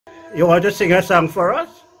You want to sing a song for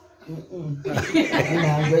us? And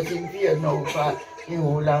I'm going to sing for you now, but you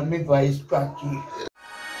hold on, my voice cracky.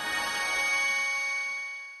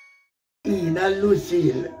 Ena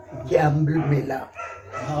Lucilla Campbell-Miller.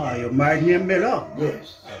 Oh, you're married named Miller?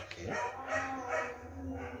 Yes. Okay.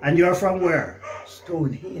 And you're from where?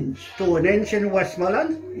 Stonehenge. Stonehenge in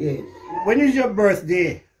Westmoreland? Yes. When is your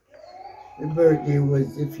birthday? The birthday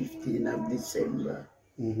was the 15th of December.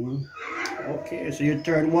 Okay, so you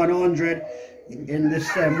turned 100 in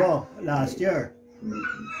December last year.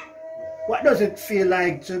 What does it feel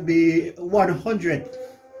like to be 100?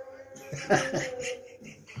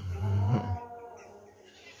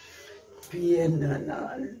 Pain and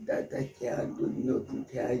all that I can't do nothing,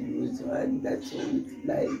 can't use one, that's what it's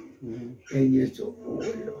like when you're so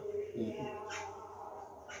old.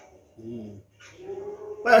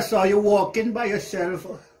 Well, I saw you walking by yourself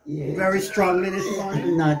very strongly this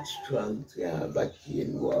morning. Not strong, yeah, but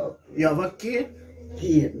cane walk. You have a kid?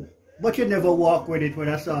 Cane. But you never walk with it when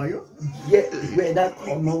I saw you? Yeah, when I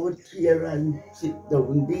come out here and sit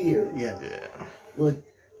down there. Yeah. But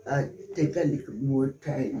I take a little more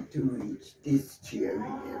time to reach this chair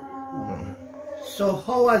here. So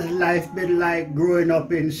how has life been like growing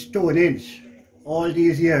up in Stonehenge all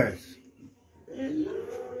these years? It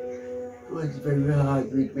was very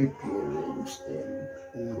hard with my parents then,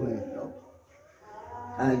 growing up.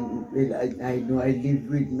 And well, I know I lived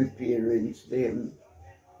with my parents then,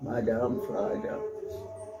 mother and father.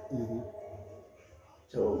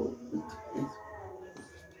 So it's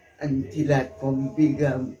until I come big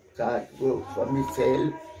and start work for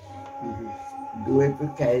myself, do every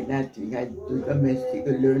kind of thing. I do domestic,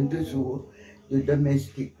 I learn to sew, do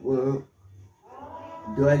domestic work,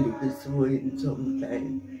 do a little sewing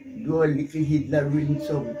sometimes, do a little hiddlering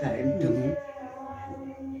sometimes too.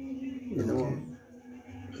 You know,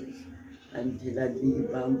 until I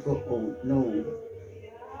leave and go out now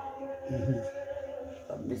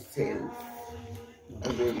for myself. I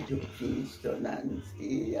went to Kingston and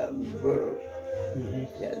stay and work.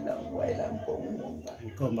 While I'm coming home.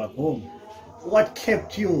 You come back home. What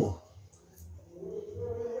kept you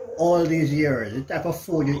all these years? The type of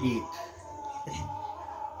food you eat?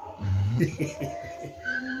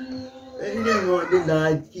 And you know, the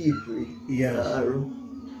Lord keep it. Yes.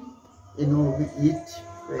 You know, we eat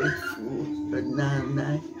fresh fruit,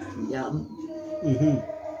 banana, yam.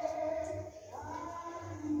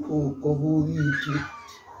 Cocoa, we eat it.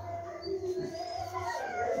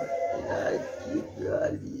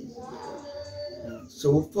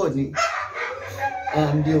 So funny.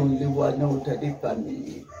 I'm the only one out of the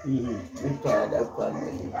family. My father's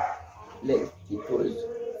family left. It was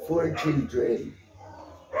 4 children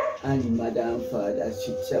and mother and father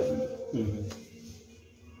 6 of me.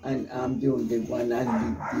 And I'm the only one I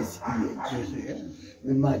live this age.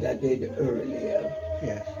 My mother died earlier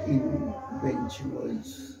when she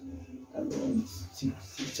was around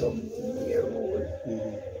 60-something years old.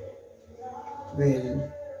 Well,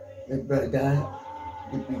 my brother,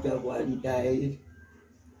 the bigger one, died.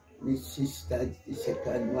 My sister, the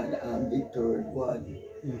second one, and the third one.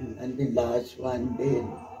 And the last one then,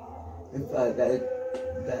 my father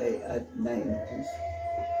died at 97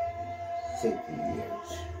 years.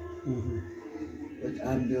 But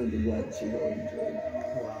I'm the only one still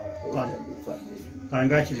 100. Wow.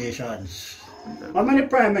 Congratulations. How many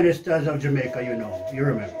prime ministers of Jamaica you know? You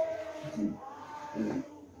remember?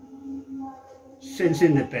 Since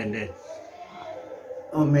independence.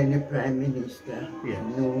 How many prime ministers? Yes.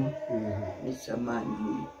 No. Mr.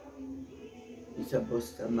 Manley, Mr.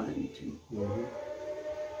 Bustamante,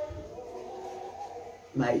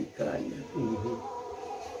 Michael,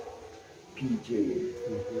 PJ,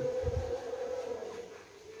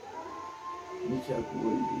 Mr.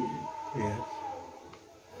 Goldie,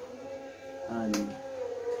 and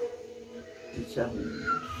Mr.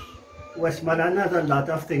 Westmoreland has a lot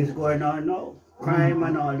of things going on now. Crime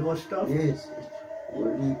and all those stuff. Yes,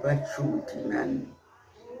 only by shooting and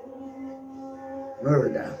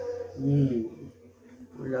murder.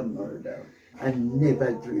 Full of murder. I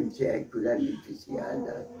never dreamed I could have lived to see all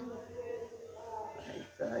that. My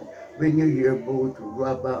God. When you hear about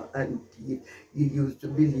robber and thief, you used to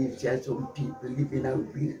believe that some people living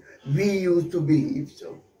out there. We used to believe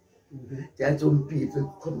so. That some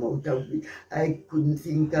people come out of it. I couldn't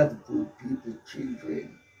think of good people,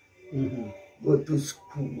 children. Go to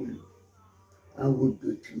school and would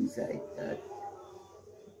do things like that.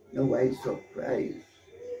 Now I'm surprised.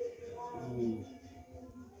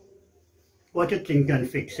 What do you think can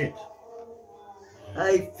fix it?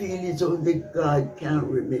 I feel it's only God can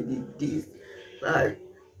remedy this. But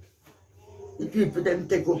the people them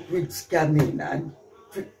take up with scamming and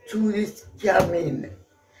through this scamming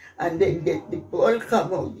and then get the ball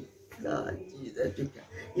come out. God, Jesus,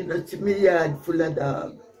 you know, see me yard full of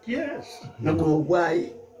dogs. Yes. You know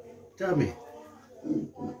why? Tell me.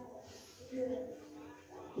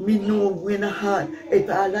 Me know when if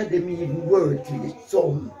all of them even worthy,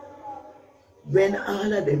 some. When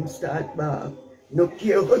all of them start back, no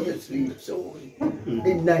care how you sleep soon.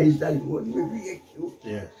 The nice alone will wake you.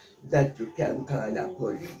 Yes. That you can call the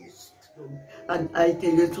police. And I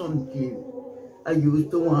tell you something, I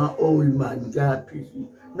used to want old man go to prison.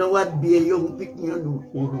 Now what be a young people you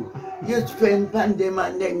know? You spend on them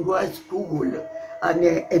and then go to school and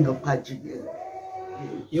then end up at jail.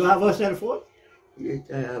 Yes. You have a cell phone? Yes,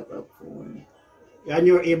 I have a phone. And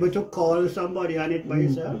you're able to call somebody on it by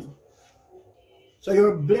yourself? So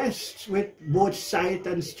you're blessed with both sight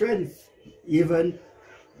and strength, even.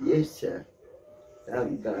 Yes, sir.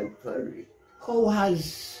 Thank God for it. How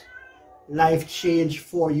has life changed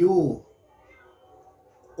for you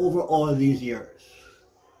over all these years?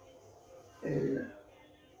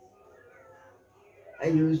 I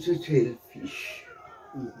used to sell fish,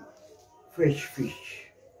 fresh fish,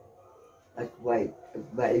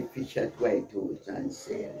 buy fish at White House and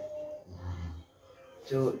sell.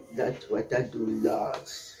 So that's what I do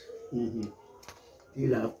last.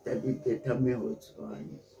 Till after the death of my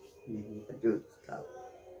husband, I just stop.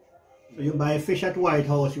 So you buy fish at White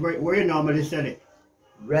House, where you normally sell it?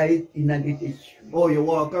 Right in the district. Oh, you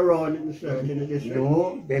walk around in the district?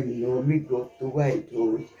 No, them know me go to White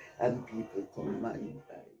House and people come and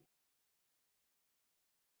buy.